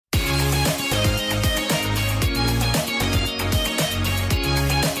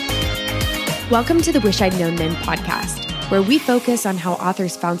Welcome to the Wish I'd Known Then podcast, where we focus on how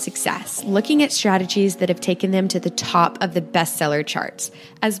authors found success, looking at strategies that have taken them to the top of the bestseller charts,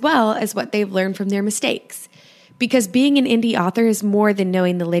 as well as what they've learned from their mistakes. Because being an indie author is more than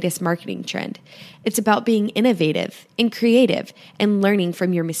knowing the latest marketing trend. It's about being innovative and creative and learning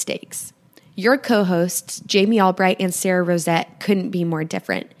from your mistakes. Your co-hosts, Jami Albright and Sara Rosette, couldn't be more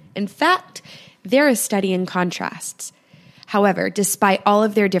different. In fact, they're a study in contrasts. However, despite all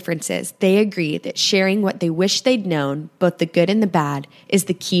of their differences, they agree that sharing what they wish they'd known, both the good and the bad, is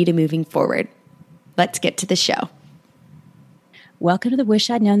the key to moving forward. Let's get to the show. Welcome to the Wish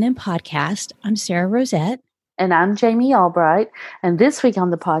I'd Known Then podcast. I'm Sara Rosette. And I'm Jami Albright. And this week on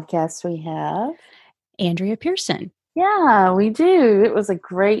the podcast, we have Andrea Pearson. Yeah, we do. It was a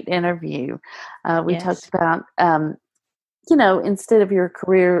great interview. We talked about, instead of your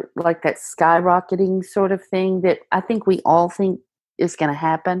career, like that skyrocketing sort of thing that I think we all think is going to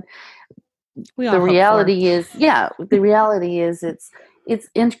happen. The reality is it's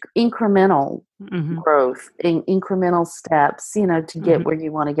incremental growth, incremental steps, to get where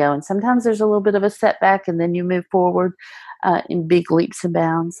you want to go. And sometimes there's a little bit of a setback and then you move forward in big leaps and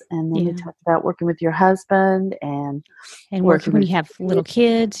bounds. And then we talked about working with your husband and working when you have little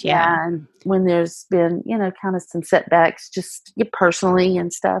kids. Yeah. And when there's been, kind of some setbacks just personally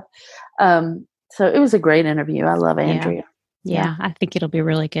and stuff. So it was a great interview. I love Andrea. Yeah, I think it'll be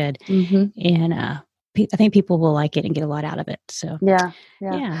really good. And I think people will like it and get a lot out of it. So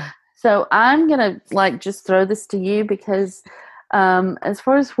yeah. So I'm gonna just throw this to you because as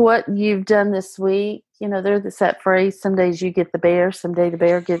far as what you've done this week, there's that phrase: some days you get the bear, someday the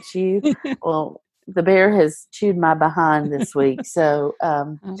bear gets you. Well, the bear has chewed my behind this week. So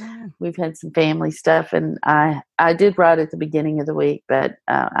we've had some family stuff, and I did write at the beginning of the week, but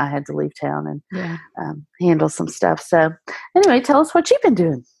I had to leave town and handle some stuff. So anyway, tell us what you've been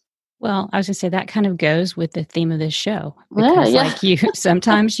doing. Well, I was going to say that kind of goes with the theme of this show. Because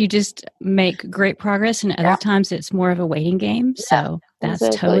sometimes you just make great progress and other times it's more of a waiting game. So that's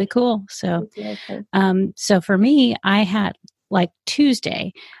totally cool. So, so for me, I had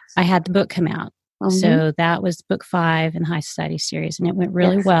Tuesday, I had the book come out. So that was book 5 in the High Society series and it went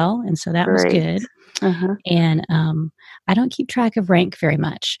really well. And so that was good. And I don't keep track of rank very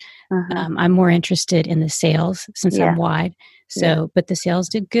much. I'm more interested in the sales since I'm wide. So, but the sales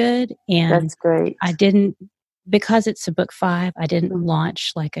did good. And that's great. I didn't, because it's a book 5, I didn't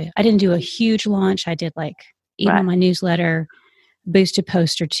launch I didn't do a huge launch. I did email my newsletter, boosted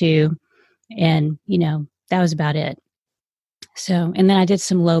post or 2. And, that was about it. So, and then I did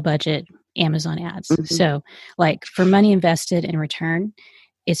some low budget Amazon ads. So for money invested in return,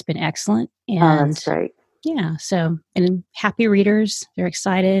 it's been excellent. And that's great. Yeah. So, and happy readers, they're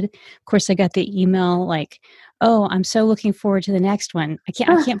excited. Of course, I got the email oh, I'm so looking forward to the next one. I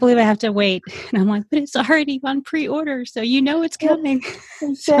can't believe I have to wait. And I'm like, but it's already on pre-order. So it's coming.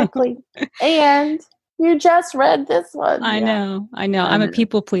 Exactly. And you just read this one. I know. I'm a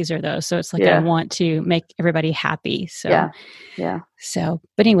people pleaser though. So it's I want to make everybody happy. So, So,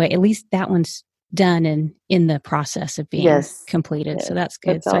 but anyway, at least that one's done and in the process of being completed. Yes. So that's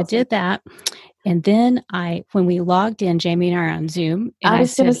good. That's awesome. I did that. And then when we logged in, Jami and I are on Zoom, and I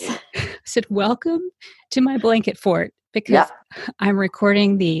said, welcome to my blanket fort, because I'm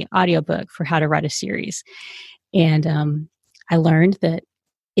recording the audiobook for How to Write a Series. And I learned that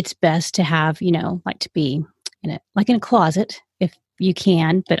it's best to have, to be in a closet if you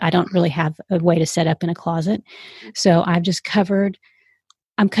can, but I don't really have a way to set up in a closet. So I've just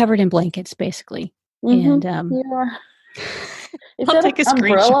I'm covered in blankets basically. And I'll take a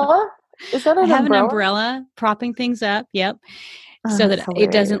screenshot. Is that an umbrella? I have an umbrella propping things up. Yep. So that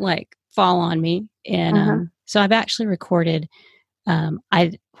it doesn't fall on me. And so I've actually recorded.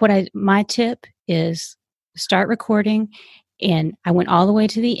 My tip is start recording, and I went all the way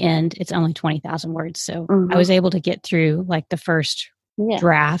to the end. It's only 20,000 words, so I was able to get through the first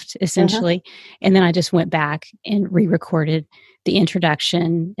draft essentially, and then I just went back and re-recorded the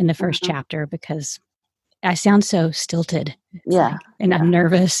introduction in the first chapter because I sound so stilted. I'm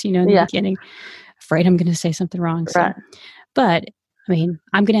nervous, in the beginning, afraid I'm going to say something wrong. So, but I mean,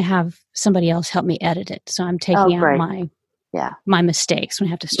 I'm going to have somebody else help me edit it. So I'm taking out my mistakes. When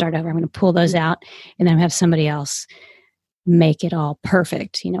I have to start over, I'm going to pull those out, and then have somebody else make it all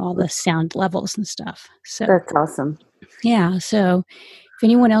perfect, all the sound levels and stuff. So that's awesome. Yeah. So if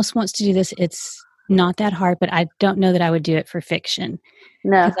anyone else wants to do this, it's not that hard, but I don't know that I would do it for fiction.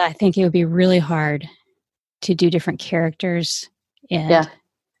 No. Because I think it would be really hard to do different characters. And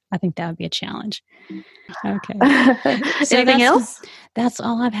I think that would be a challenge. Okay. So anything else? That's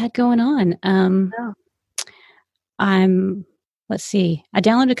all I've had going on. let's see. I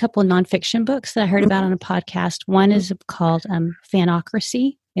downloaded a couple of nonfiction books that I heard about on a podcast. One is called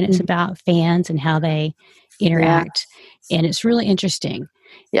Fanocracy, and it's about fans and how they interact. Yeah. And it's really interesting.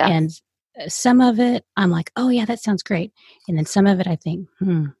 Yeah. And some of it, I'm like, oh, yeah, that sounds great. And then some of it, I think,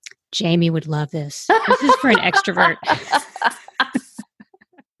 Jami would love this. This is for an extrovert.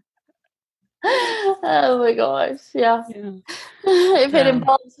 Oh my gosh. Yeah. If it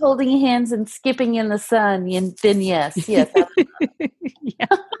involves holding hands and skipping in the sun, then yes. Yeah.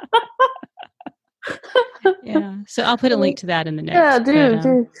 Yeah. So I'll put a link to that in the notes. Yeah,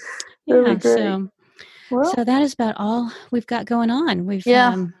 do. Really great. So that is about all we've got going on.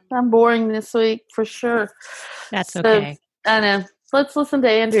 I'm boring this week for sure. That's okay. I know. Let's listen to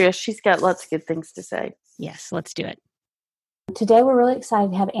Andrea. She's got lots of good things to say. Yes, let's do it. Today, we're really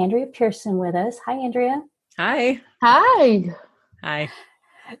excited to have Andrea Pearson with us. Hi, Andrea. Hi. Hi. Hi.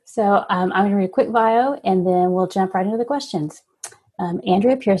 So I'm going to read a quick bio, and then we'll jump right into the questions.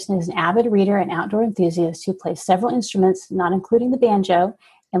 Andrea Pearson is an avid reader and outdoor enthusiast who plays several instruments, not including the banjo,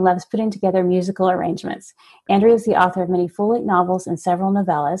 and loves putting together musical arrangements. Andrea is the author of many full-length novels and several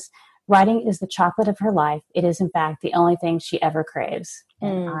novellas. Writing is the chocolate of her life. It is, in fact, the only thing she ever craves.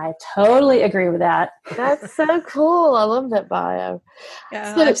 And I totally agree with that. That's so cool. I love that bio.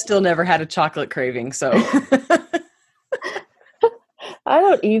 Yeah, I've still never had a chocolate craving, so. I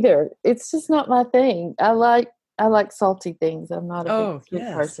don't either. It's just not my thing. I like salty things. I'm not a big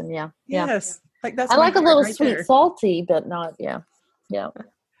sweet person. Yeah. Yes. Like that's I like a little right sweet there. Salty, but not, Yeah.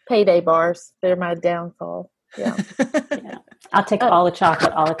 Payday bars. They're my downfall. Yeah. I'll take all the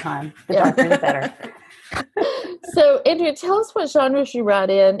chocolate all the time. The darker, the better. So, Andrea, tell us what genres you write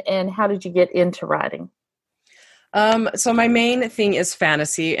in and how did you get into writing? So my main thing is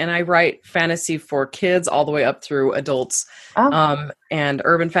fantasy, and I write fantasy for kids all the way up through adults, and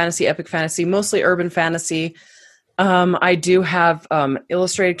urban fantasy, epic fantasy, mostly urban fantasy. I do have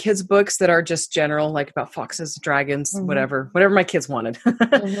illustrated kids books that are just general, like about foxes, dragons, whatever my kids wanted.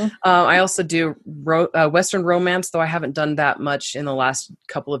 I also do Western romance, though I haven't done that much in the last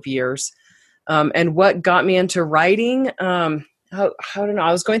couple of years. And what got me into writing, I don't know.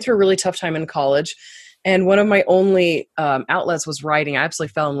 I was going through a really tough time in college, and one of my only outlets was writing. I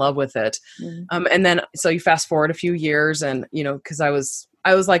absolutely fell in love with it. And then, so you fast forward a few years, and because I was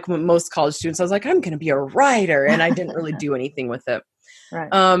like most college students. I was like, I'm going to be a writer, and I didn't really do anything with it. Right.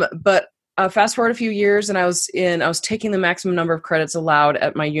 But fast forward a few years, and I was taking the maximum number of credits allowed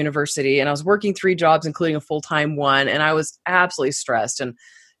at my university, and I was working 3 jobs, including a full-time one, and I was absolutely stressed and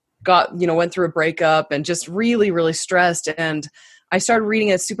went through a breakup and just really, really stressed. And I started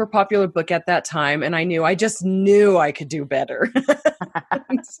reading a super popular book at that time, and I just knew I could do better.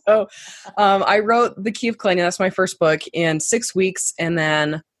 So I wrote The Key of Cleaning. That's my first book in 6 weeks. And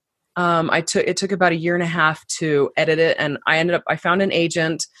then it took about 1.5 years to edit it. And I found an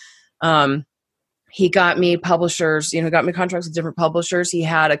agent. He got me publishers, got me contracts with different publishers. He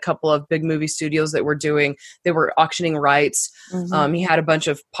had a couple of big movie studios they were auctioning rights. He had a bunch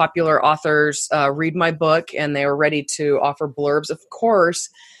of popular authors read my book, and they were ready to offer blurbs. Of course,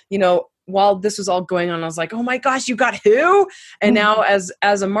 while this was all going on, I was like, oh my gosh, you got who? And now as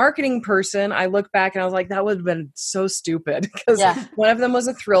a marketing person, I look back and I was like, that would have been so stupid, because one of them was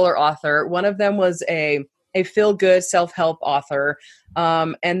a thriller author. One of them was a feel-good self-help author.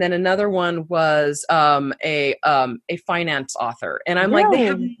 And then another one was a finance author. And I'm like, they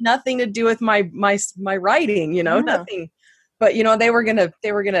have nothing to do with my writing, nothing. But they were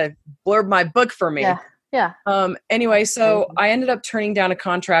gonna blurb my book for me. Yeah. Anyway, so I ended up turning down a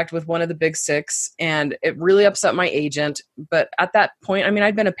contract with one of the big 6, and it really upset my agent. But at that point,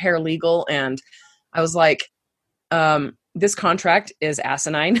 I'd been a paralegal, and I was like, this contract is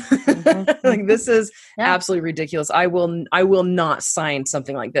asinine. Like, this is absolutely ridiculous. I will not sign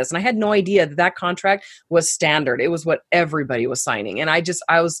something like this. And I had no idea that contract was standard. It was what everybody was signing. And I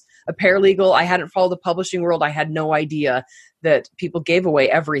was a paralegal. I hadn't followed the publishing world. I had no idea that people gave away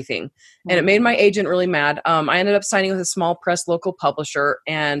everything. And it made my agent really mad. I ended up signing with a small press local publisher.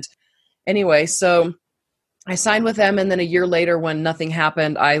 And anyway, so I signed with them. And then 1 year later, when nothing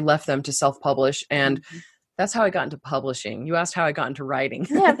happened, I left them to self-publish. And that's how I got into publishing. You asked how I got into writing.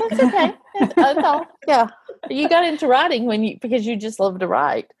 Yeah, that's okay. That's all. Yeah. You got into writing because you just love to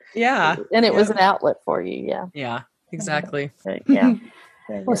write. Yeah. And it was an outlet for you. Yeah. Yeah, exactly. Yeah.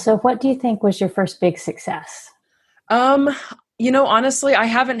 Well, so what do you think was your first big success? Honestly, I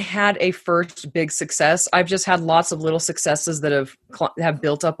haven't had a first big success. I've just had lots of little successes that have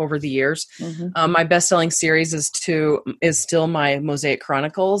built up over the years. My best-selling series is still my Mosaic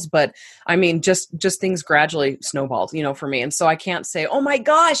Chronicles, but just things gradually snowballed, for me. And so I can't say, oh my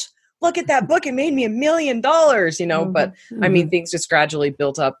gosh, look at that book. It made me $1 million, you know, but I mean, things just gradually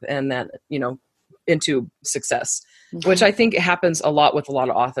built up and then, you know, into success, which I think happens a lot with a lot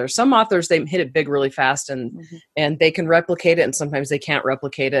of authors. Some authors, they hit it big really fast and they can replicate it, and sometimes they can't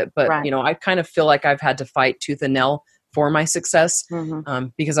replicate it. But, you know, I kind of feel like I've had to fight tooth and nail for my success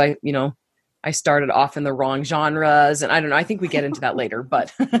because I started off in the wrong genres, and I don't know, I think we get into that later,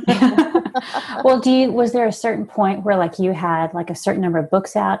 but. Well, was there a certain point where like you had like a certain number of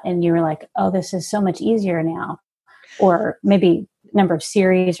books out and you were like, oh, this is so much easier now? Or maybe number of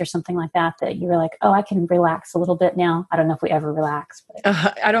series or something like that you were like, oh, I can relax a little bit now. I don't know if we ever relax.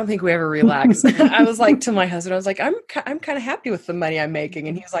 But. I don't think we ever relax. I was like to my husband, I was like, I'm kind of happy with the money I'm making.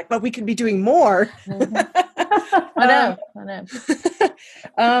 And he was like, but we could be doing more. I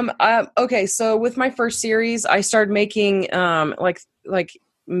know. Okay. So with my first series, I started making like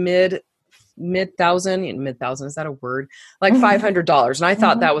mid-thousand, is that a word? Like $500. And I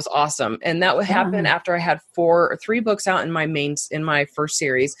thought that was awesome. And that would happen after I had 3 books out in my first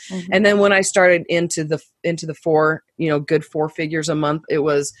series. And then when I started into the 4, you know, good 4 figures a month, it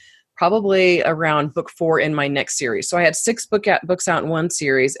was probably around book 4 in my next series. So I had 6 books out in one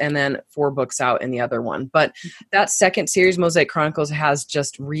series and then 4 books out in the other one. But that second series, Mosaic Chronicles, has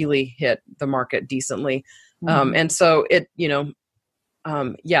just really hit the market decently. And so it, you know,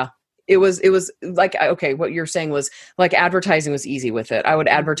 it was like, okay, what you're saying was like advertising was easy with it. I would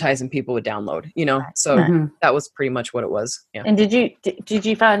advertise and people would download, you know, so that was pretty much what it was. Yeah. And did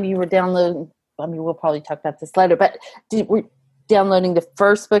you find you were downloading, I mean, we'll probably talk about this later, but were downloading the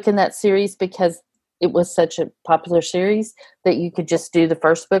first book in that series because it was such a popular series that you could just do the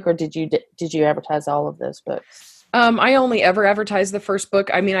first book, or did you advertise all of those books? I only ever advertised the first book.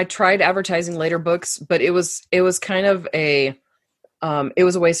 I mean, I tried advertising later books, but it was kind of it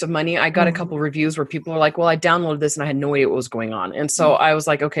was a waste of money. I got a couple reviews where people were like, well, I downloaded this and I had no idea what was going on. And so I was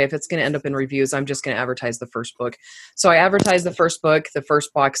like, okay, if it's going to end up in reviews, I'm just going to advertise the first book. So I advertised the first book, the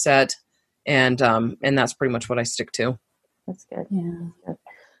first box set, and that's pretty much what I stick to. That's good. Yeah.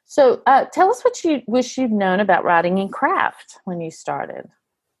 So tell us what you wish you'd known about writing and craft when you started.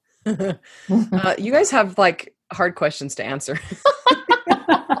 You guys have like hard questions to answer.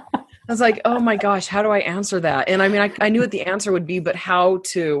 I was like, oh my gosh, how do I answer that? And I mean, I knew what the answer would be, but how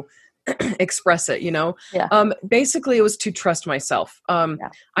to express it, you know? Yeah. Basically, it was to trust myself.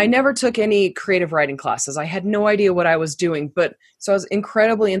 I never took any creative writing classes. I had no idea what I was doing, so I was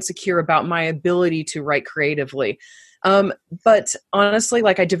incredibly insecure about my ability to write creatively. But honestly,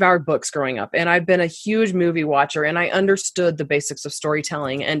 like I devoured books growing up, and I've been a huge movie watcher, and I understood the basics of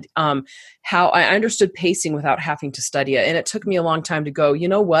storytelling and how I understood pacing without having to study it. And it took me a long time to go, you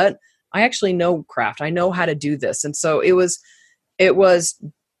know what? I actually know craft. I know how to do this. And so it was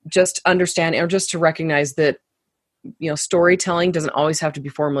just understanding, or just to recognize that, you know, storytelling doesn't always have to be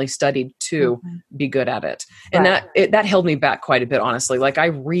formally studied to be good at it. And that held me back quite a bit, honestly. Like I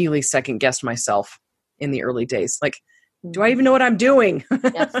really second guessed myself in the early days. Like, do I even know what I'm doing?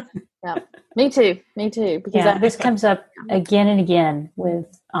 Yes. Yeah. Me too. Because this comes up again and again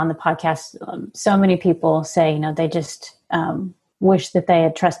on the podcast. So many people say, you know, they just wish that they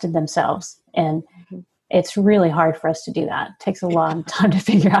had trusted themselves. And it's really hard for us to do that. It takes a long time to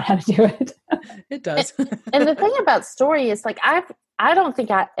figure out how to do it. It does. And the thing about story is like, I don't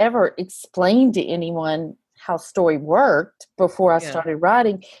think I ever explained to anyone how story worked before I started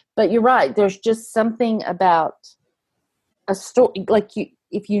writing. But you're right. There's just something about a story, like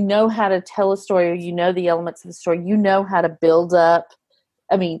if you know how to tell a story, or you know the elements of the story, you know how to build up.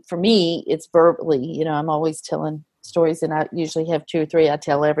 I mean, for me, it's verbally, you know, I'm always telling stories, and I usually have 2 or 3 I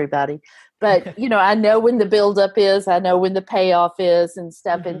tell everybody. But, you know, I know when the build up is, I know when the payoff is and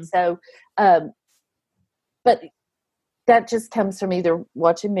stuff. And so, but that just comes from either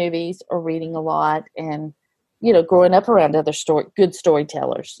watching movies or reading a lot and, you know, growing up around other good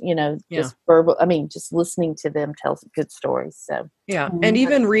storytellers, you know, just just listening to them tell some good stories. So, and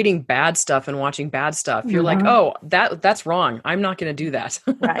even reading bad stuff and watching bad stuff, you're like, oh, that's wrong. I'm not going to do that.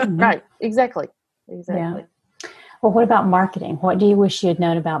 Right. Exactly. Yeah. Well, what about marketing? What do you wish you had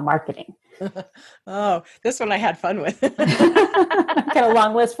known about marketing? Oh, this one I had fun with. Got a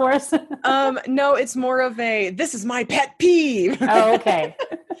long list for us? No, it's more of this is my pet peeve. Oh, okay.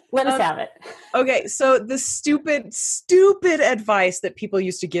 Let us have it. Okay. So the stupid advice that people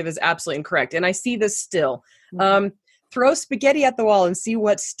used to give is absolutely incorrect. And I see this still. Throw spaghetti at the wall and see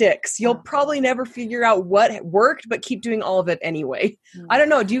what sticks. You'll probably never figure out what worked, but keep doing all of it anyway. I don't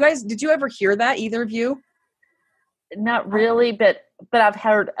know. Did you ever hear that, either of you? Not really, but but I've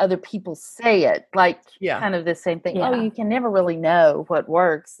heard other people say it, like kind of the same thing. Yeah. Oh, you can never really know what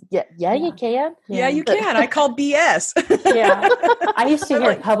works. Yeah, you can. Yeah, you can. I call BS. Yeah. I used to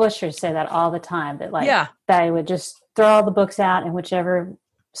hear publishers say that all the time, that they would just throw all the books out, and whichever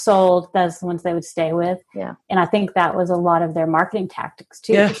sold, that's the ones they would stay with. Yeah. And I think that was a lot of their marketing tactics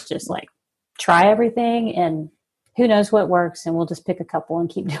too. It's just like, try everything and who knows what works, and we'll just pick a couple and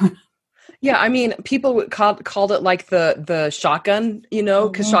keep doing it. Yeah, I mean, people called it like the shotgun,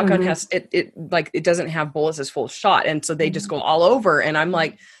 because shotgun has it doesn't have bullets, it's full shot, and so they just go all over. And I'm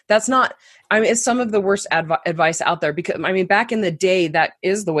like, that's not. I mean, it's some of the worst advice out there, because I mean, back in the day, that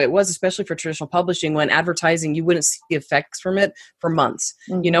is the way it was, especially for traditional publishing, when advertising, you wouldn't see effects from it for months,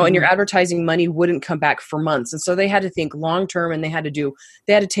 and your advertising money wouldn't come back for months, and so they had to think long term, and they had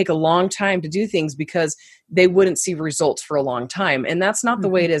to take a long time to do things because they wouldn't see results for a long time. And that's not the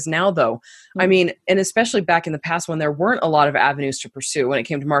way it is now, though. I mean, and especially back in the past when there weren't a lot of avenues to pursue when it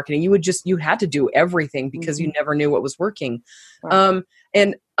came to marketing, you had to do everything because you never knew what was working. Right.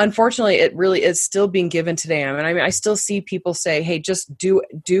 And unfortunately, it really is still being given today. I mean, I still see people say, hey, just do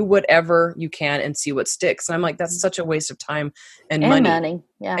whatever you can and see what sticks. And I'm like, that's such a waste of time and money.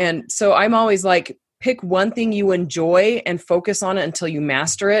 Yeah. And so I'm always like, pick one thing you enjoy and focus on it until you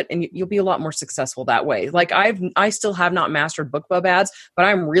master it, and you'll be a lot more successful that way. Like I still have not mastered BookBub ads, but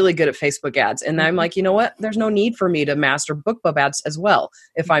I'm really good at Facebook ads. And I'm like, you know what? There's no need for me to master BookBub ads as well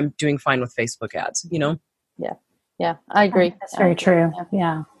if I'm doing fine with Facebook ads, Yeah. Yeah, I agree. That's very true.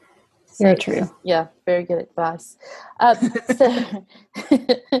 Yeah. Very true. Yeah, very good advice. So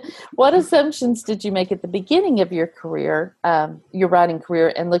what assumptions did you make at the beginning of your career, your writing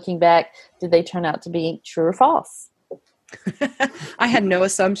career, and looking back, did they turn out to be true or false? I had no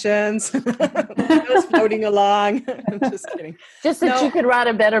assumptions. I was floating along. I'm just kidding. Just that you could write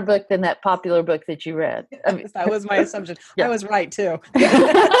a better book than that popular book that you read. I mean, that was my assumption. I was right, too.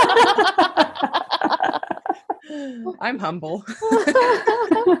 I'm humble.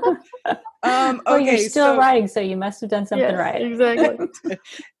 Well, you're still writing, so you must have done something right. Exactly.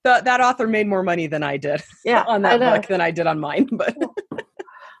 That author made more money than I did on that book than I did on mine. But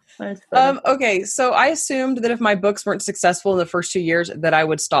okay, so I assumed that if my books weren't successful in the first 2 years, that I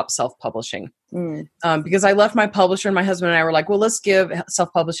would stop self-publishing. Because I left my publisher, and my husband and I were like, well, let's give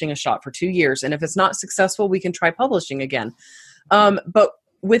self-publishing a shot for 2 years. And if it's not successful, we can try publishing again. But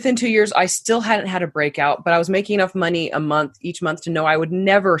within 2 years, I still hadn't had a breakout, but I was making enough money each month to know I would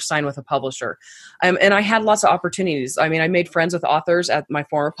never sign with a publisher. And I had lots of opportunities. I mean, I made friends with authors at my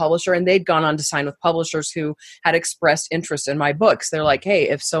former publisher, and they'd gone on to sign with publishers who had expressed interest in my books. They're like, hey,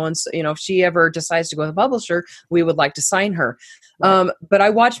 if so-and-so, if she ever decides to go with a publisher, we would like to sign her. But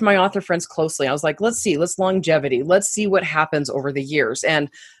I watched my author friends closely. I was like, let's longevity. Let's see what happens over the years. And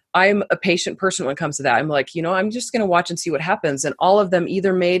I'm a patient person when it comes to that. I'm like, I'm just going to watch and see what happens. And all of them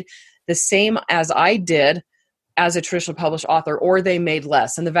either made the same as I did as a traditional published author, or they made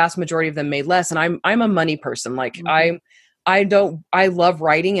less. And the vast majority of them made less. And I'm a money person. Like I love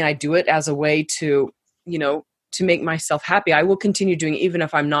writing, and I do it as a way to, to make myself happy. I will continue doing it even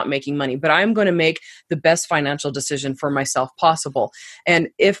if I'm not making money, but I'm going to make the best financial decision for myself possible. And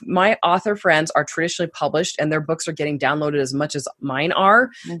if my author friends are traditionally published and their books are getting downloaded as much as mine are,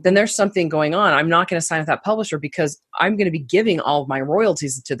 then there's something going on. I'm not going to sign with that publisher because I'm going to be giving all of my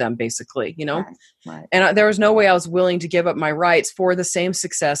royalties to them, basically, Right. And there was no way I was willing to give up my rights for the same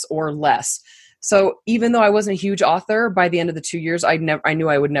success or less. So even though I wasn't a huge author, by the end of the 2 years, I knew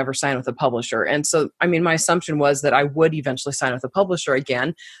I would never sign with a publisher. And so, I mean, my assumption was that I would eventually sign with a publisher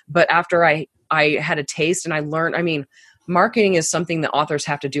again. But after I had a taste and I learned, I mean, marketing is something that authors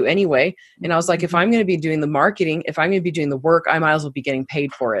have to do anyway. And I was like, if I'm going to be doing the marketing, if I'm going to be doing the work, I might as well be getting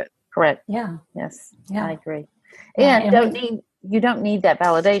paid for it. Correct. Yeah. Yes. Yeah. I agree. And you don't need that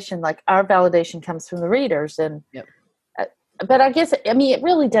validation. Like our validation comes from the readers. And but I guess, I mean, it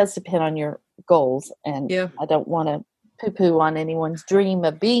really does depend on your goals, and I don't want to poo-poo on anyone's dream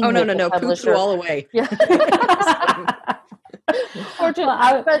of being a publisher. Poo-poo all the way. Yeah.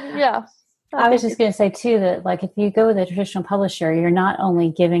 I was just going to say too that, like, if you go with a traditional publisher, you're not only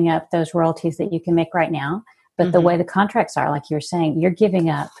giving up those royalties that you can make right now, but the way the contracts are, like you were saying, you're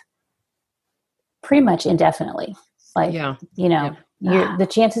giving up pretty much indefinitely. Like, the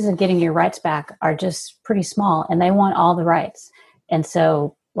chances of getting your rights back are just pretty small, and they want all the rights. And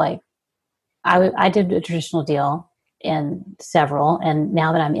so, like, I did a traditional deal in several, and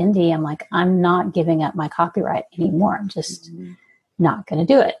now that I'm indie, I'm like, I'm not giving up my copyright anymore. I'm just not going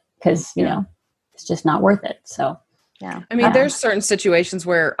to do it because, it's just not worth it. So, yeah. I mean, there's certain situations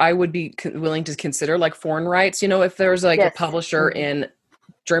where I would be willing to consider like foreign rights, if there's like a publisher in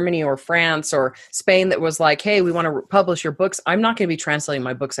Germany or France or Spain that was like, hey, we want to publish your books. I'm not going to be translating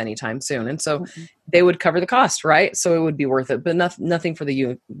my books anytime soon. And so they would cover the cost, right? So it would be worth it, but nothing for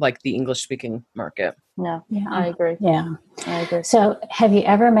the English speaking market. No, yeah, I agree. Yeah, I agree. So have you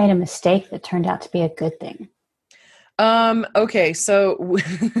ever made a mistake that turned out to be a good thing? Okay. So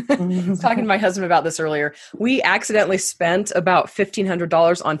I was talking to my husband about this earlier. We accidentally spent about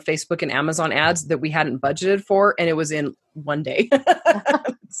 $1,500 on Facebook and Amazon ads that we hadn't budgeted for. And it was in one day.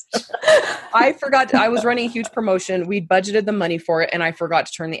 I forgot. I was running a huge promotion. We budgeted the money for it and I forgot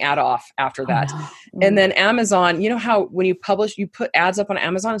to turn the ad off after that. Oh, no. And then Amazon, you know how when you publish, you put ads up on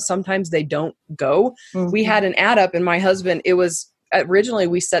Amazon, sometimes they don't go. Mm-hmm. We had an ad up and my husband, originally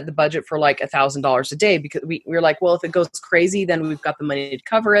we set the budget for like $1,000 a day because we were like, well, if it goes crazy, then we've got the money to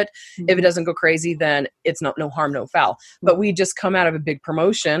cover it. Mm-hmm. If it doesn't go crazy, then it's no harm, no foul. But we just come out of a big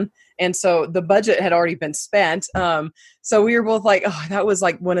promotion. And so the budget had already been spent. So we were both like, oh, that was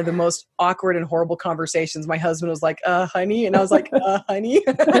like one of the most awkward and horrible conversations. My husband was like, honey. And I was like, honey.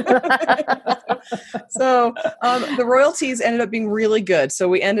 So the royalties ended up being really good. So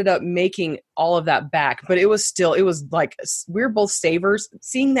we ended up making all of that back. But it was like, we're both savers.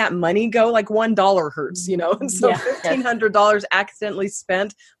 Seeing that money go, like $1 hurts, you know? And so $1,500 accidentally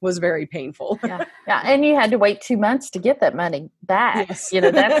spent was very painful. Yeah. And you had to wait 2 months to get that money back. Yes. You know,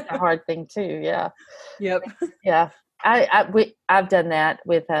 that's the hard thing too. Yeah. Yep. Yeah. I've done that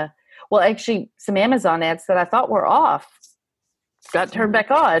with actually some Amazon ads that I thought were off got turned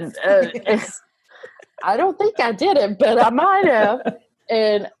back on. Yes. I don't think I did it, but I might have.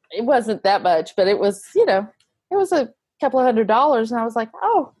 And it wasn't that much, but it was, it was a couple of $100. And I was like,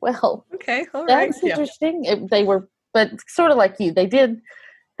 oh, well, okay. All right. That's interesting. They were, but sort of like you, they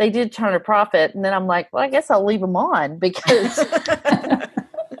did turn a profit. And then I'm like, well, I guess I'll leave them on because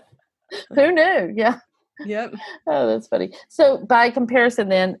who knew? Yeah. Yep. Oh, that's funny. So by comparison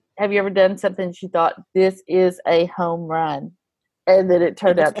then, have you ever done something that you thought this is a home run and then it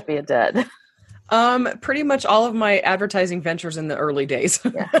turned out to be a dud? Pretty much all of my advertising ventures in the early days.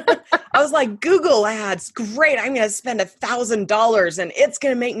 Yeah. I was like, Google ads, great. I'm going to spend $1,000 and it's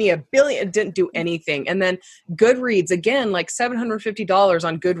going to make me $1 billion. It didn't do anything. And then Goodreads, again, like $750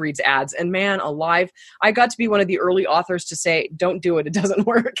 on Goodreads ads. And man alive, I got to be one of the early authors to say, don't do it. It doesn't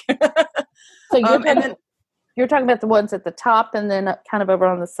work. So you're talking about the ones at the top and then kind of over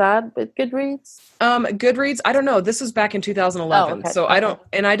on the side with Goodreads? Goodreads, I don't know. This was back in 2011. Oh, okay. So I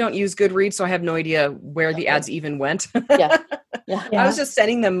don't use Goodreads, so I have no idea where the ads even went. Yeah. I was just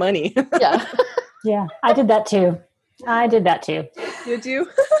sending them money. Yeah. Yeah. I did that too. Did you?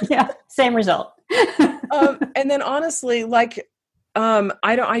 Yeah. Same result. And then honestly, like,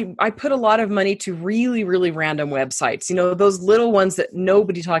 I put a lot of money to really, really random websites, those little ones that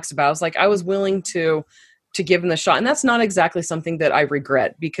nobody talks about. It's like, I was willing to give them the shot. And that's not exactly something that I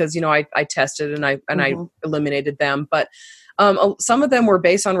regret because, I tested and I eliminated them. But some of them were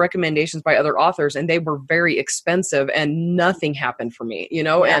based on recommendations by other authors and they were very expensive and nothing happened for me,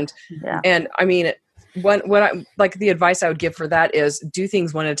 Yeah. And I mean, what I like the advice I would give for that is do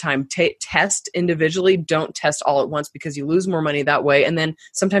things one at a time. Test individually. Don't test all at once because you lose more money that way. And then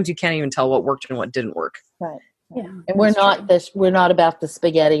sometimes you can't even tell what worked and what didn't work. Right. Yeah. And we're not about the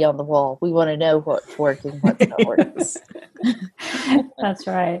spaghetti on the wall. We want to know what's working, what's not working. That's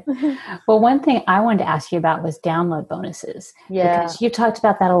right. Well, one thing I wanted to ask you about was download bonuses. Yeah. Because you talked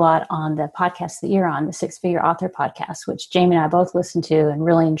about that a lot on the podcast that you're on, the 6-Figure Author podcast, which Jami and I both listen to and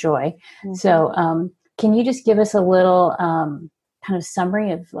really enjoy. Mm-hmm. So can you just give us a little kind of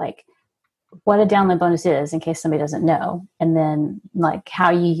summary of like what a download bonus is in case somebody doesn't know, and then like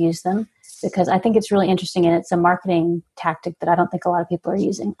how you use them? Because I think it's really interesting and it's a marketing tactic that I don't think a lot of people are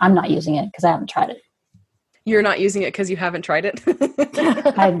using. I'm not using it because I haven't tried it. You're not using it because you haven't tried it?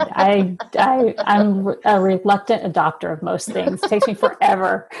 I'm a reluctant adopter of most things. It takes me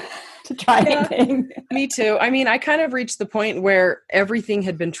forever to try anything. Me too. I mean, I kind of reached the point where everything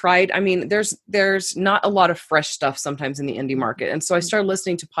had been tried. I mean, there's not a lot of fresh stuff sometimes in the indie market. And so I started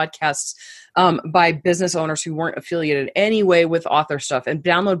listening to podcasts by business owners who weren't affiliated anyway with author stuff. And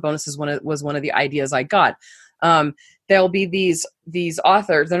download bonuses was one of the ideas I got. There'll be these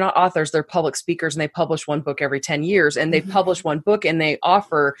authors, they're not authors, they're public speakers, and they publish one book every 10 years. And they publish one book and they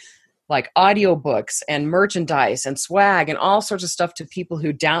offer like audiobooks and merchandise and swag and all sorts of stuff to people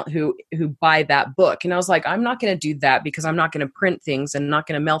who buy that book. And I was like, I'm not going to do that because I'm not going to print things and not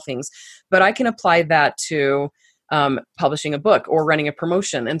going to mail things, but I can apply that to publishing a book or running a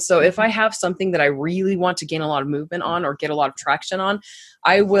promotion. And so if I have something that I really want to gain a lot of movement on or get a lot of traction on,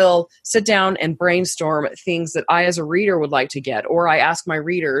 I will sit down and brainstorm things that I as a reader would like to get, or I ask my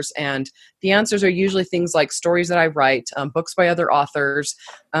readers, and the answers are usually things like stories that I write, books by other authors,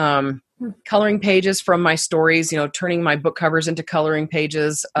 coloring pages from my stories, turning my book covers into coloring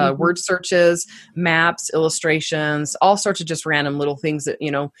pages, word searches, maps, illustrations, all sorts of just random little things that,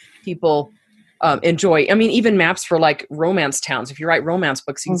 people enjoy. I mean, even maps for like romance towns. If you write romance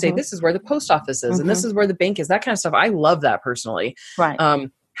books, you can say, this is where the post office is and this is where the bank is, that kind of stuff. I love that personally. Right.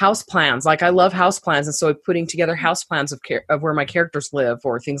 House plans. Like I love house plans. And so putting together house plans of where my characters live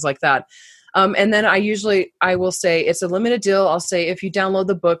or things like that. And then I will say it's a limited deal. I'll say, if you download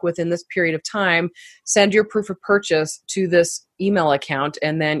the book within this period of time, send your proof of purchase to this email account,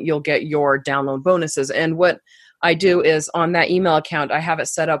 and then you'll get your download bonuses. And what I do is on that email account, I have it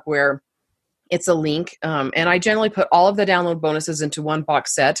set up where it's a link. And I generally put all of the download bonuses into one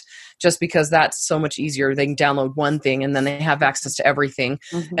box set just because that's so much easier. They can download one thing and then they have access to everything.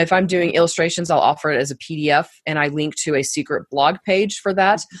 If I'm doing illustrations, I'll offer it as a PDF, and I link to a secret blog page for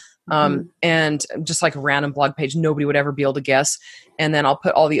that. And just like a random blog page, nobody would ever be able to guess. And then I'll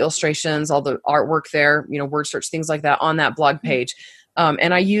put all the illustrations, all the artwork there, word search, things like that on that blog page.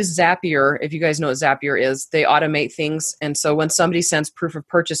 And I use Zapier. If you guys know what Zapier is, they automate things. And so when somebody sends proof of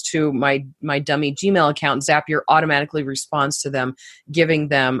purchase to my dummy Gmail account, Zapier automatically responds to them, giving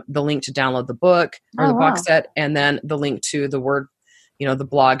them the link to download the book or the box set, and then the link to the the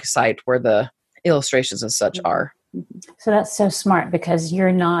blog site where the illustrations and such are. So that's so smart, because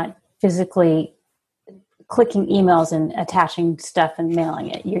you're not physically clicking emails and attaching stuff and mailing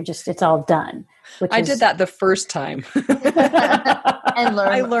it. It's all done. I did that the first time. And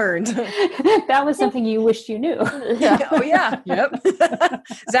learned. I learned. That was something you wished you knew. Oh yeah. Yep.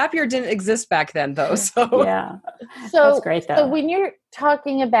 Zapier didn't exist back then though. So yeah. So that's great though. So when you're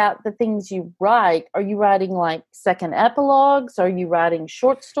talking about the things you write, are you writing like second epilogues? Are you writing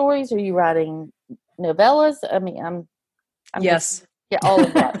short stories? Are you writing novellas? I mean, I'm yes. Yeah, all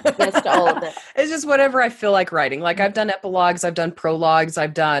of that. Yes to all of that. It's just whatever I feel like writing. Like I've done epilogues, I've done prologues,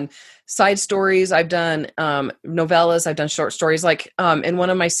 I've done side stories, I've done novellas, I've done short stories. Like in one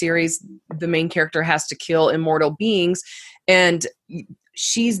of my series, the main character has to kill immortal beings, and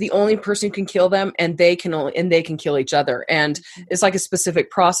she's the only person who can kill them, and they can kill each other. And it's like a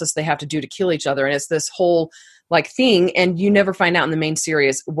specific process they have to do to kill each other. And it's this whole like thing, and you never find out in the main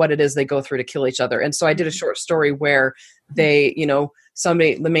series what it is they go through to kill each other. And so I did a short story where they,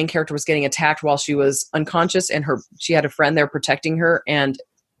 the main character was getting attacked while she was unconscious, and she had a friend there protecting her, and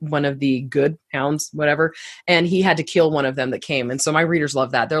one of the good hounds, whatever, and he had to kill one of them that came. And so my readers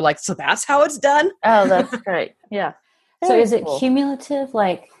love that. They're like, so that's how it's done? Oh, that's great. Yeah. So is it cumulative?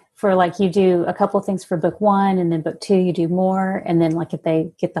 Like for you do a couple of things for book one, and then book two, you do more. And then if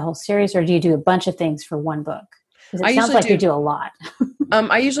they get the whole series, or do you do a bunch of things for one book? Because it sounds like you do a lot.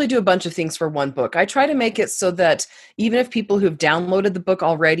 I usually do a bunch of things for one book. I try to make it so that even if people who've downloaded the book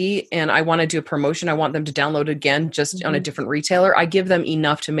already and I want to do a promotion, I want them to download it again just on a different retailer, I give them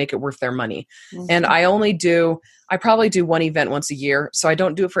enough to make it worth their money. And I probably do one event once a year. So I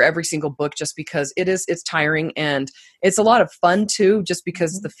don't do it for every single book just because it's tiring, and it's a lot of fun too, just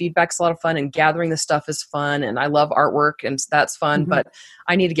because the feedback's a lot of fun and gathering the stuff is fun. And I love artwork and that's fun, but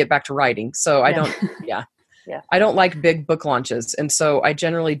I need to get back to writing. So I don't, I don't like big book launches. And so I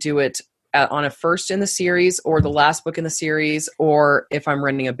generally do it on a first in the series or the last book in the series, or if I'm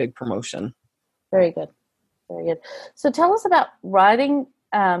running a big promotion. Very good. Very good. So tell us about writing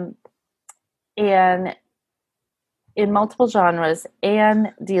in multiple genres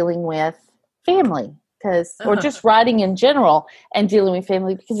and dealing with family, or just writing in general and dealing with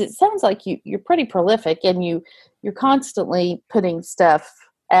family, because it sounds like you're pretty prolific and you're constantly putting stuff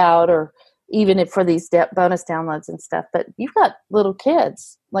out, or even if for these bonus downloads and stuff. But you've got little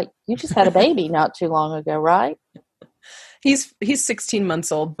kids. Like you just had a baby not too long ago, right? He's 16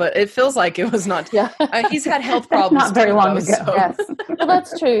 months old, but it feels like it was not. Yeah. He's had health problems not very long ago. So. Yes. Well,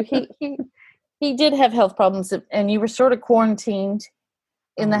 that's true. He did have health problems, and you were sort of quarantined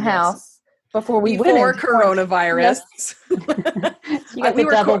in the house before coronavirus. Yes. We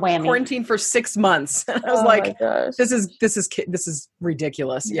were quarantined for 6 months. And I was like, this is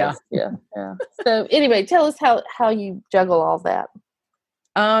ridiculous. Yes, yeah. So anyway, tell us how you juggle all that.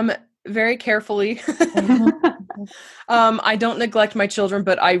 Very carefully. I don't neglect my children,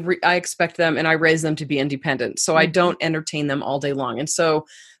 but I expect them and I raise them to be independent. So I don't entertain them all day long. And so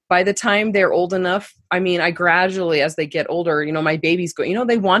by the time they're old enough, I mean, I gradually, as they get older, you know, my babies go, you know,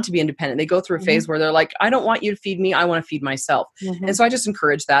 they want to be independent. They go through a phase where they're like, I don't want you to feed me. I want to feed myself. And so I just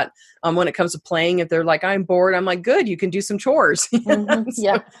encourage that. When it comes to playing, if they're like, I'm bored, I'm like, good, you can do some chores.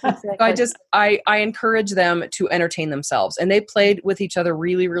 Yeah, exactly. So I encourage them to entertain themselves, and they played with each other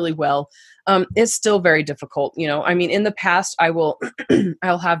really, really well. It's still very difficult. You know, I mean, in the past I'll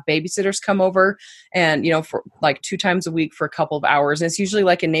have babysitters come over and, you know, for like 2 times a week for a couple of hours. And it's usually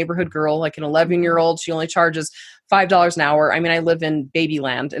like a neighborhood girl, like an 11-year-old. She only charges $5 an hour. I mean, I live in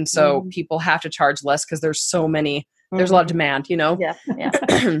babyland. And so people have to charge less because there's so many, there's a lot of demand, you know? Yeah.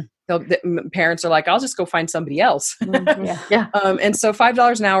 The parents are like, I'll just go find somebody else. Yeah. And so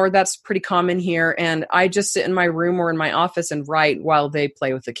 $5 an hour, that's pretty common here. And I just sit in my room or in my office and write while they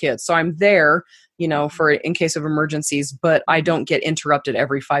play with the kids. So I'm there, you know, for in case of emergencies, but I don't get interrupted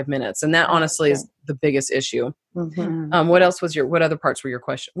every 5 minutes. And that honestly is the biggest issue. What other parts were your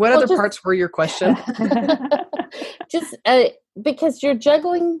question? Parts were your question? Just because you're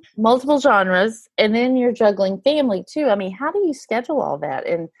juggling multiple genres and then you're juggling family too. I mean, how do you schedule all that?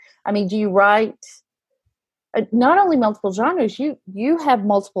 And I mean, do you write not only multiple genres, you have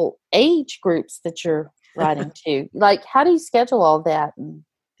multiple age groups that you're writing to? Like, how do you schedule all that? And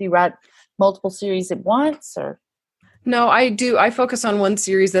do you write multiple series at once, or? No, I do. I focus on one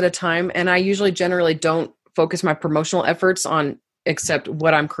series at a time, and I usually generally don't focus my promotional efforts on except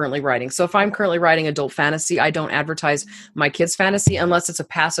what I'm currently writing. So if I'm currently writing adult fantasy, I don't advertise my kids' fantasy unless it's a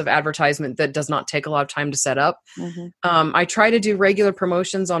passive advertisement that does not take a lot of time to set up. I try to do regular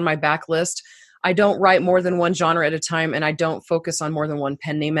promotions on my backlist. I don't write more than one genre at a time, and I don't focus on more than one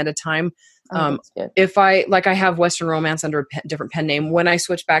pen name at a time. If I have Western romance under a different pen name, when I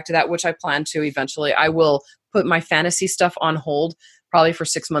switch back to that, which I plan to eventually, I will put my fantasy stuff on hold probably for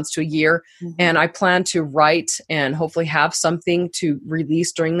 6 months to a year. And I plan to write and hopefully have something to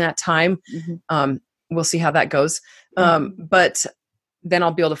release during that time. We'll see how that goes. But then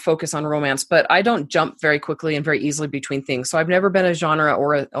I'll be able to focus on romance, but I don't jump very quickly and very easily between things. So I've never been a genre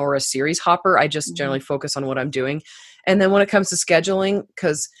or a series hopper. I just generally focus on what I'm doing. And then when it comes to scheduling,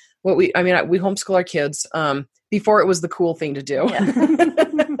 because we homeschool our kids. Before it was the cool thing to do,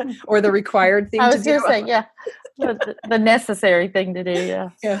 or the required thing to do. I was going to say, yeah, the necessary thing to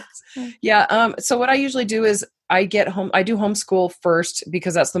do. Yeah. So what I usually do is I do homeschool first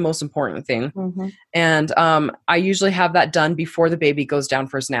because that's the most important thing. And I usually have that done before the baby goes down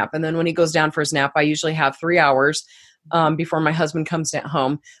for his nap. And then when he goes down for his nap, I usually have 3 hours before my husband comes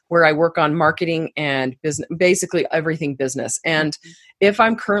home, where I work on marketing and business, basically everything business. And if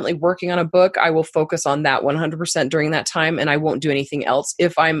I'm currently working on a book, I will focus on that 100% during that time, and I won't do anything else.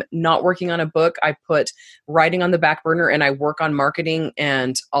 If I'm not working on a book, I put writing on the back burner and I work on marketing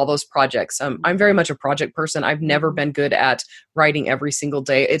and all those projects. I'm very much a project person. I've never been good at writing every single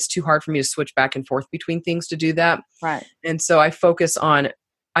day. It's too hard for me to switch back and forth between things to do that. Right. And so I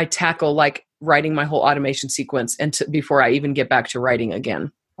tackle like writing my whole automation sequence before I even get back to writing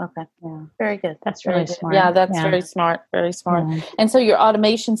again. Okay. Yeah. Very good. That's really smart. Yeah, that's very smart. Very smart. And so your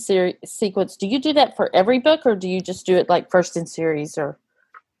automation sequence, do you do that for every book, or do you just do it like first in series or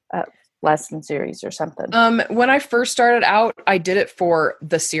last in series or something? When I first started out, I did it for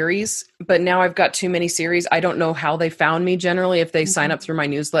the series, but now I've got too many series. I don't know how they found me generally, if they sign up through my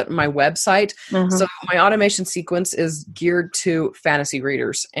newsletter, my website. So my automation sequence is geared to fantasy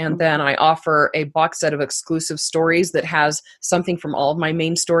readers. And then I offer a box set of exclusive stories that has something from all of my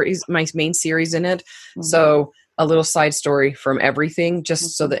main stories, my main series in it. So a little side story from everything,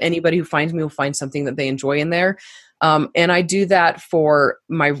 just so that anybody who finds me will find something that they enjoy in there. And I do that for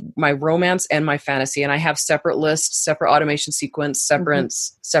my romance and my fantasy. And I have separate lists, separate automation sequence,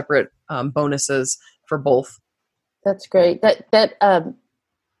 separate bonuses for both. That's great. That I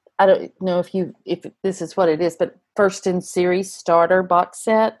don't know if this is what it is, but first in series starter box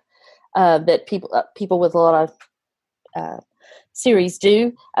set that people with a lot of series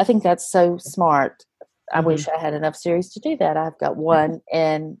do. I think that's so smart. I wish I had enough series to do that. I've got one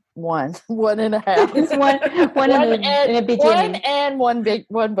and a half. one in the beginning. One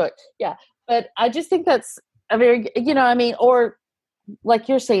book. Yeah. But I just think that's a very, or like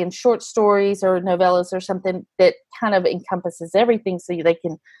you're saying, short stories or novellas or something that kind of encompasses everything so they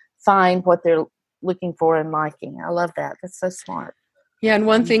can find what they're looking for and liking. I love that. That's so smart. Yeah, and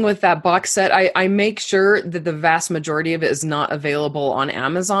one thing with that box set, I make sure that the vast majority of it is not available on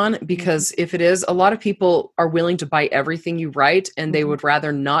Amazon, because if it is, a lot of people are willing to buy everything you write, and they would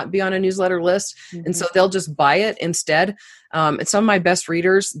rather not be on a newsletter list. And so they'll just buy it instead. And some of my best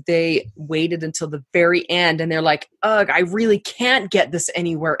readers, they waited until the very end and they're like, ugh, I really can't get this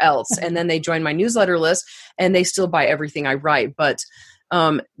anywhere else. And then they join my newsletter list and they still buy everything I write. But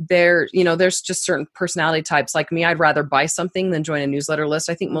there's just certain personality types. Like me, I'd rather buy something than join a newsletter list.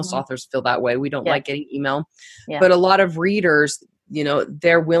 I think most authors feel that way. We don't like getting email, but a lot of readers,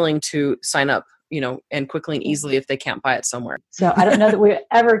 they're willing to sign up, and quickly and easily if they can't buy it somewhere. So I don't know that we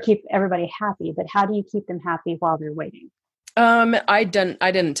ever keep everybody happy, but how do you keep them happy while they're waiting? I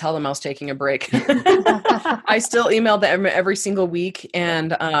didn't tell them I was taking a break. I still emailed them every single week.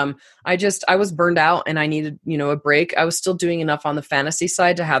 And, I was burned out and I needed, a break. I was still doing enough on the fantasy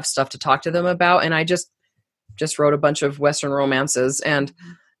side to have stuff to talk to them about. And I just wrote a bunch of Western romances. And,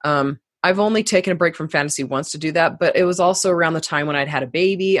 I've only taken a break from fantasy once to do that, but it was also around the time when I'd had a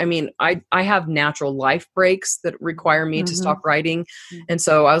baby. I mean, I have natural life breaks that require me to stop writing. And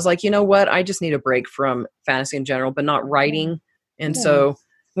so I was like, you know what? I just need a break from fantasy in general, but not writing. And so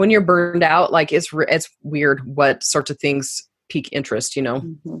when you're burned out, like it's weird what sorts of things pique interest, Yeah.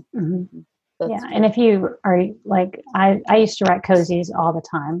 And if you are like, I used to write cozies all the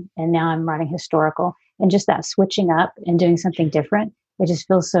time, and now I'm writing historical, and just that switching up and doing something different, it just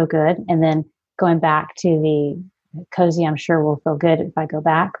feels so good. And then going back to the cozy, I'm sure will feel good if I go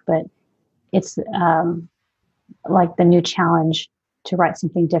back, but it's like the new challenge to write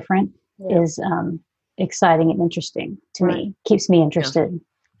something different is exciting and interesting to me. Keeps me interested.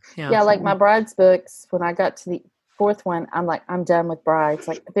 Yeah, like my brides books, when I got to the fourth one, I'm like, I'm done with brides.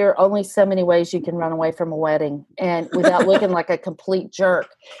 Like, there are only so many ways you can run away from a wedding and without looking like a complete jerk.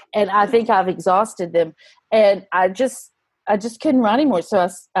 And I think I've exhausted them. And I just couldn't write anymore. So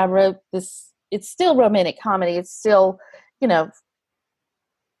I wrote this. It's still romantic comedy. It's still,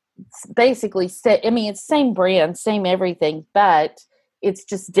 basically, it's same brand, same everything, but it's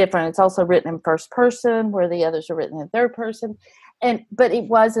just different. It's also written in first person where the others are written in third person. But it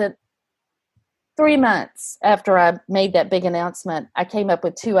wasn't 3 months after I made that big announcement, I came up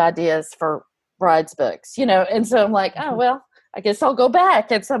with 2 ideas for brides books, and so I'm like, oh, well, I guess I'll go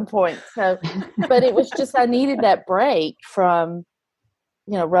back at some point. So, but it was just, I needed that break from,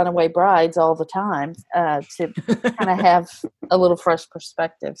 runaway brides all the time to kind of have a little fresh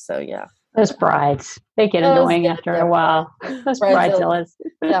perspective. So, yeah. Those brides, they get annoying after a while. Those bridezillas.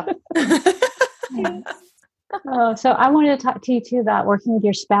 Yeah. So I wanted to talk to you too about working with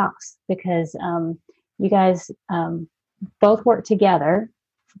your spouse, because you guys both work together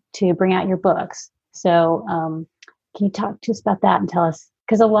to bring out your books. So can you talk to us about that and tell us,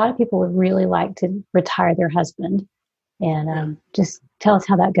 because a lot of people would really like to retire their husband, and just tell us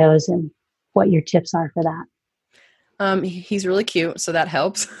how that goes and what your tips are for that. He's really cute, so that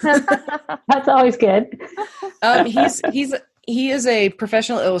helps. That's always good. He is a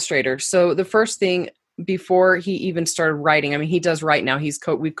professional illustrator. So the first thing before he even started writing, I mean, he does write now.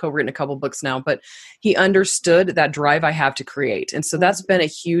 We've co-written a couple books now, but he understood that drive I have to create. And so that's been a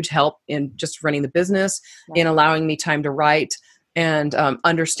huge help in just running the business, in allowing me time to write and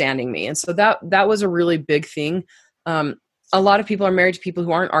understanding me. And so that was a really big thing. A lot of people are married to people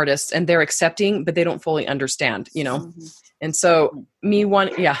who aren't artists, and they're accepting, but they don't fully understand, And so me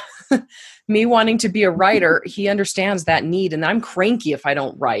wanting to be a writer, he understands that need, and I'm cranky if I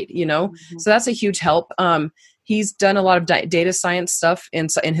don't write, So that's a huge help. He's done a lot of data science stuff in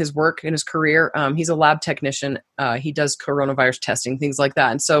his work, in his career. He's a lab technician. He does coronavirus testing, things like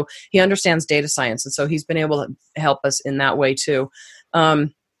that. And so he understands data science. And so he's been able to help us in that way too.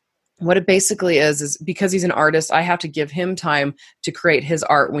 What it basically is because he's an artist, I have to give him time to create his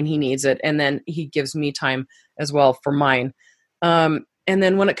art when he needs it. And then he gives me time as well for mine. And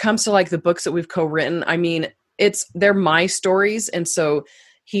then when it comes to like the books that we've co-written, I mean, they're my stories. And so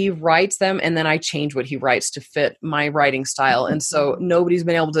he writes them and then I change what he writes to fit my writing style. And so nobody's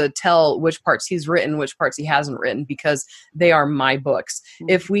been able to tell which parts he's written, which parts he hasn't written, because they are my books.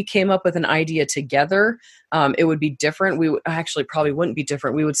 If we came up with an idea together, it would be different. We actually probably wouldn't be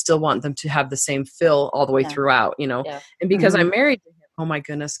different. We would still want them to have the same feel all the way throughout, And because I'm married to him, oh my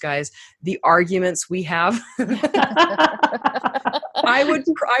goodness, guys, the arguments we have. I would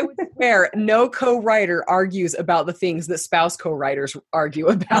swear no co-writer argues about the things that spouse co-writers argue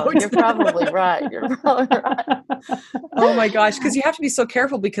about. Oh, you're probably right. Oh my gosh, because you have to be so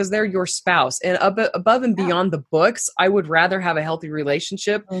careful because they're your spouse. And above and beyond the books, I would rather have a healthy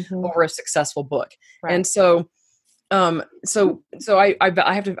relationship over a successful book. Right. And so I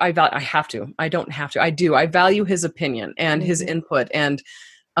value his opinion and his input. And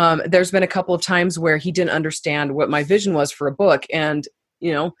there's been a couple of times where he didn't understand what my vision was for a book. And,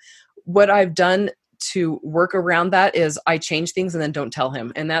 what I've done to work around that is I change things and then don't tell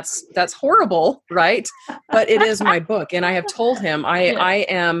him. And that's horrible, right? But it is my book. And I have told him I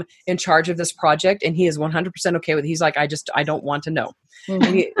am in charge of this project, and he is 100% okay with it. He's like, I don't want to know. And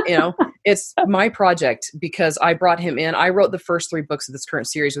he, it's my project because I brought him in. I wrote the first 3 books of this current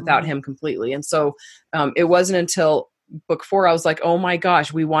series without him completely. And so it wasn't until book 4, I was like, oh my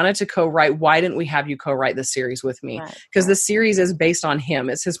gosh, we wanted to co-write. Why didn't we have you co-write this series with me? Because the series is based on him.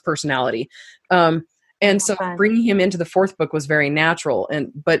 It's his personality. And so bringing him into the 4th book was very natural.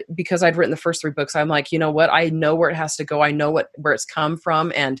 But because I'd written the first 3 books, I'm like, you know what? I know where it has to go. I know where it's come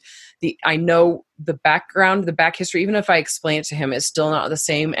from. And I know the background, the back history. Even if I explain it to him, it's still not the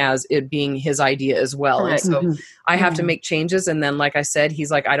same as it being his idea as well. And so I have to make changes. And then, like I said, he's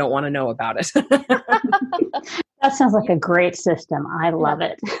like, I don't want to know about it. That sounds like a great system. I love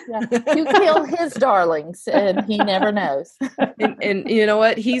it. Yeah. You kill his darlings and he never knows. and you know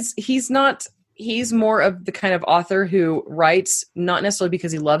what? He's more of the kind of author who writes not necessarily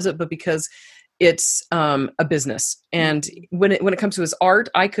because he loves it, but because it's a business. And when it comes to his art,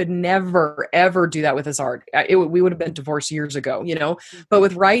 I could never, ever do that with his art. We would have been divorced years ago, but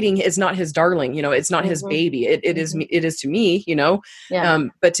with writing, it's not his darling, it's not his baby. It is to me,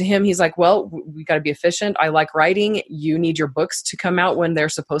 but to him, he's like, well, we got to be efficient. I like writing. You need your books to come out when they're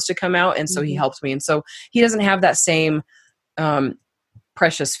supposed to come out. And so he helps me. And so he doesn't have that same,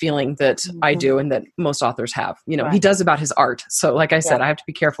 precious feeling that I do and that most authors have. He does about his art. So like I said, I have to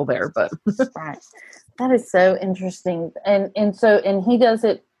be careful there, but right. That is so interesting. And he does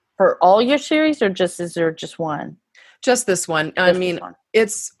it for all your series, or is there just one? Just this one.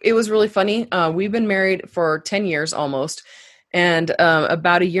 It was really funny. We've been married for 10 years almost. And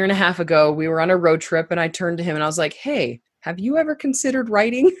about a year and a half ago, we were on a road trip, and I turned to him and I was like, hey, have you ever considered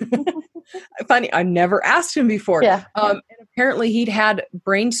writing? Funny, I never asked him before. Yeah. And apparently he'd had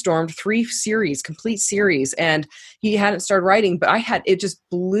brainstormed 3 complete series, and he hadn't started writing, but it just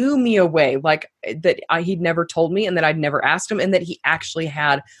blew me away. Like that he'd never told me, and that I'd never asked him, and that he actually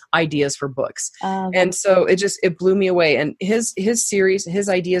had ideas for books. And so it blew me away. And his series, his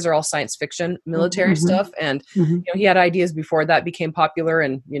ideas are all science fiction, military stuff. And, he had ideas before that became popular,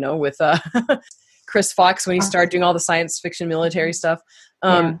 and, with, Chris Fox when he started doing all the science fiction military stuff.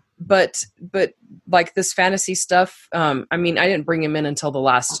 But like this fantasy stuff, I didn't bring him in until the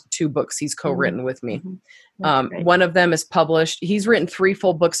last 2 books he's co-written with me. One of them is published. He's written 3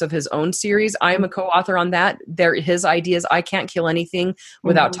 full books of his own series. I am a co-author on that. They're his ideas. I can't kill anything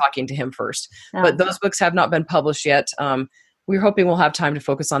without talking to him first. But those books have not been published yet. We're hoping we'll have time to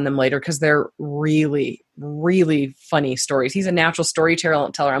focus on them later because they're really, really funny stories. He's a natural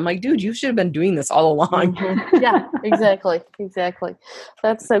storyteller. I'm like, dude, you should have been doing this all along. Yeah, exactly.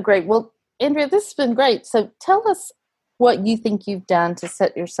 That's so great. Well, Andrea, this has been great. So tell us what you think you've done to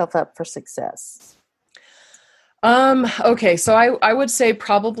set yourself up for success. Okay. So I would say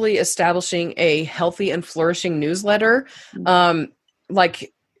probably establishing a healthy and flourishing newsletter.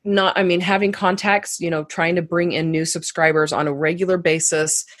 Having contacts, trying to bring in new subscribers on a regular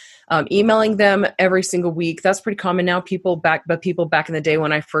basis, emailing them every single week. That's pretty common now. People back in the day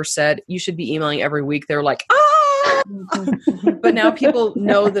when I first said you should be emailing every week, they're like, but now people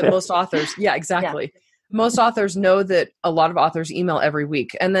know that most authors, exactly. Yeah. Most authors know that a lot of authors email every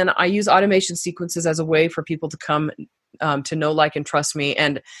week. And then I use automation sequences as a way for people to come to know, like, and trust me.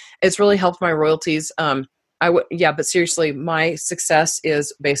 And it's really helped my royalties. But seriously, my success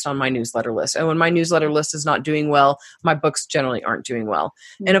is based on my newsletter list. And when my newsletter list is not doing well, my books generally aren't doing well.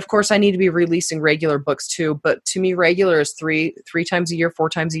 Mm-hmm. And of course, I need to be releasing regular books too. But to me, regular is three times a year, 4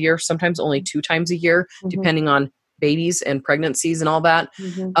 times a year, sometimes only 2 times a year, depending on babies and pregnancies and all that.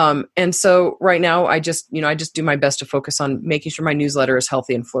 And so right now, I just do my best to focus on making sure my newsletter is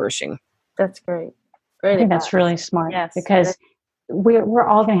healthy and flourishing. That's great. I think that's really smart because we're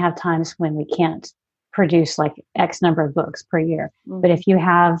all going to have times when we can't produce like X number of books per year. But if you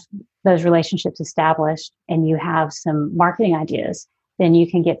have those relationships established and you have some marketing ideas, then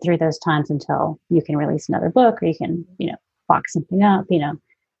you can get through those times until you can release another book or you can, box something up,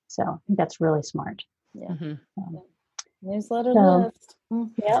 So I think that's really smart. Yeah. Newsletter list.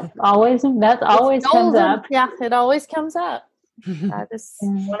 Yeah. That always comes up. Yeah. It always comes up. I just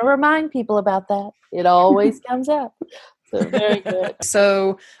want to remind people about that. It always comes up. So very good.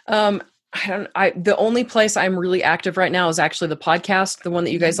 So, the only place I'm really active right now is actually the podcast, the one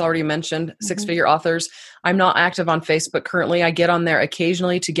that you guys already mentioned, Six Figure Authors. I'm not active on Facebook currently. I get on there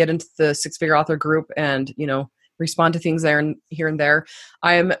occasionally to get into the Six Figure Author group and, respond to things there and here and there.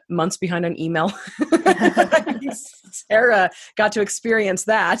 I am months behind on email. Sara got to experience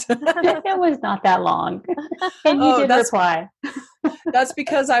that. It was not that long. And you did reply. That's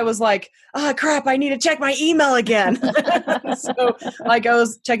because I was like, oh crap, I need to check my email again. So like I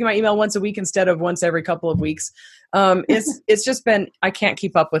was checking my email once a week instead of once every couple of weeks. It's just been, I can't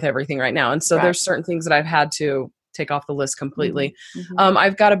keep up with everything right now. And so there's certain things that I've had to take off the list completely.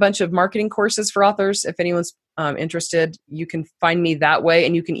 I've got a bunch of marketing courses for authors. If anyone's interested, you can find me that way,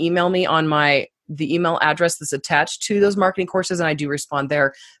 and you can email me on the email address that's attached to those marketing courses, and I do respond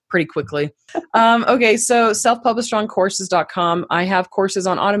there pretty quickly. Okay, so selfpublishedoncourses.com. I have courses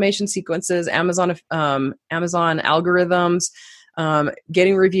on automation sequences, Amazon algorithms,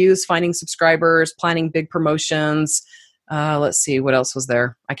 getting reviews, finding subscribers, planning big promotions. Let's see, what else was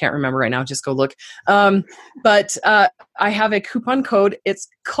there? I can't remember right now. Just go look. But I have a coupon code. It's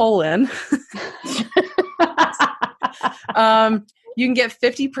colon. You can get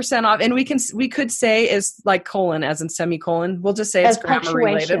 50% off, and we could say is like colon as in semicolon. We'll just say it's grammar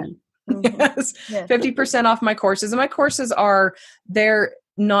related. Yes, 50% off my courses, and my courses they're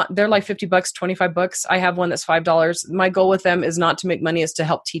like $50, $25. I have one that's $5. My goal with them is not to make money; is to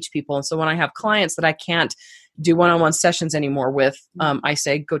help teach people. And so when I have clients that I can't do one-on-one sessions anymore with, I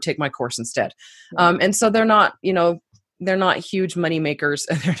say go take my course instead. And so they're not huge money makers.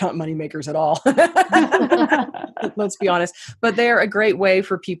 They're not money makers at all. Let's be honest. But they're a great way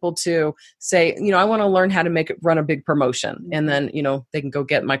for people to say, I want to learn how to run a big promotion. And then, they can go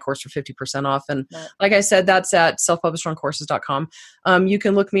get my course for 50% off. And like I said, that's at selfpublishedoncourses.com. You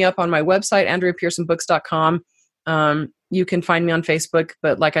can look me up on my website, AndreaPearsonBooks.com. You can find me on Facebook,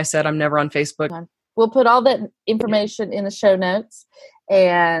 but like I said, I'm never on Facebook. We'll put all that information in the show notes,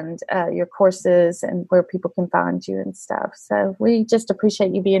 and your courses and where people can find you and stuff. So we just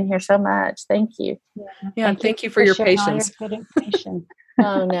appreciate you being here so much. Thank you. Yeah, thank you for your patience. Your good information.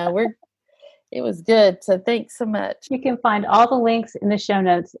 Oh no, it was good. So thanks so much. You can find all the links in the show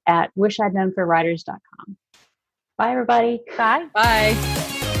notes at wishidknownforwriters.com. Bye, everybody. Bye. Bye.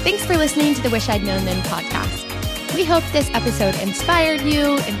 Thanks for listening to the Wish I'd Known Then podcast. We hope this episode inspired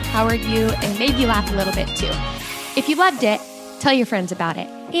you, empowered you, and made you laugh a little bit too. If you loved it, tell your friends about it.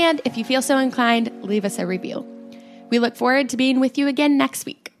 And if you feel so inclined, leave us a review. We look forward to being with you again next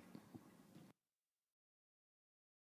week.